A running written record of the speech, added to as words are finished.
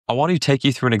I want to take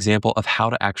you through an example of how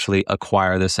to actually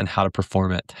acquire this and how to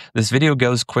perform it. This video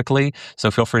goes quickly,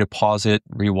 so feel free to pause it,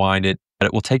 rewind it, but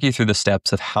it will take you through the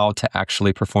steps of how to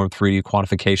actually perform 3D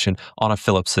quantification on a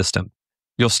Philips system.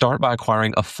 You'll start by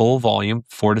acquiring a full volume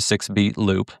 4 to 6 beat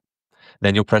loop.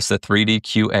 Then you'll press the 3D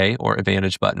QA or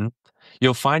Advantage button.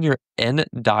 You'll find your end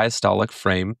diastolic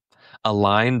frame,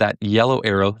 align that yellow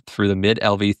arrow through the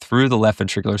mid-LV through the left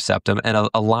ventricular septum, and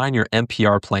align your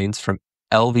MPR planes from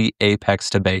LV apex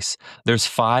to base. There's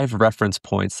 5 reference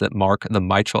points that mark the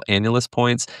mitral annulus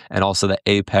points and also the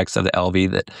apex of the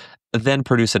LV that then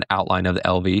produce an outline of the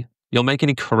LV. You'll make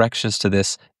any corrections to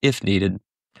this if needed.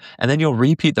 And then you'll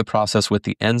repeat the process with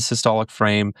the end systolic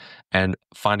frame and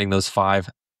finding those 5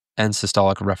 end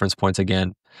systolic reference points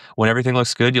again. When everything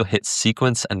looks good, you'll hit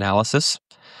sequence analysis,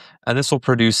 and this will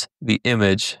produce the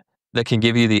image that can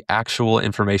give you the actual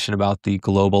information about the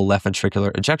global left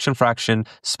ventricular ejection fraction,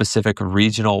 specific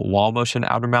regional wall motion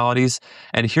abnormalities.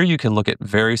 And here you can look at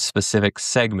very specific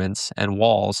segments and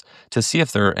walls to see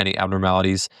if there are any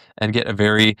abnormalities and get a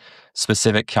very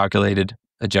specific calculated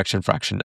ejection fraction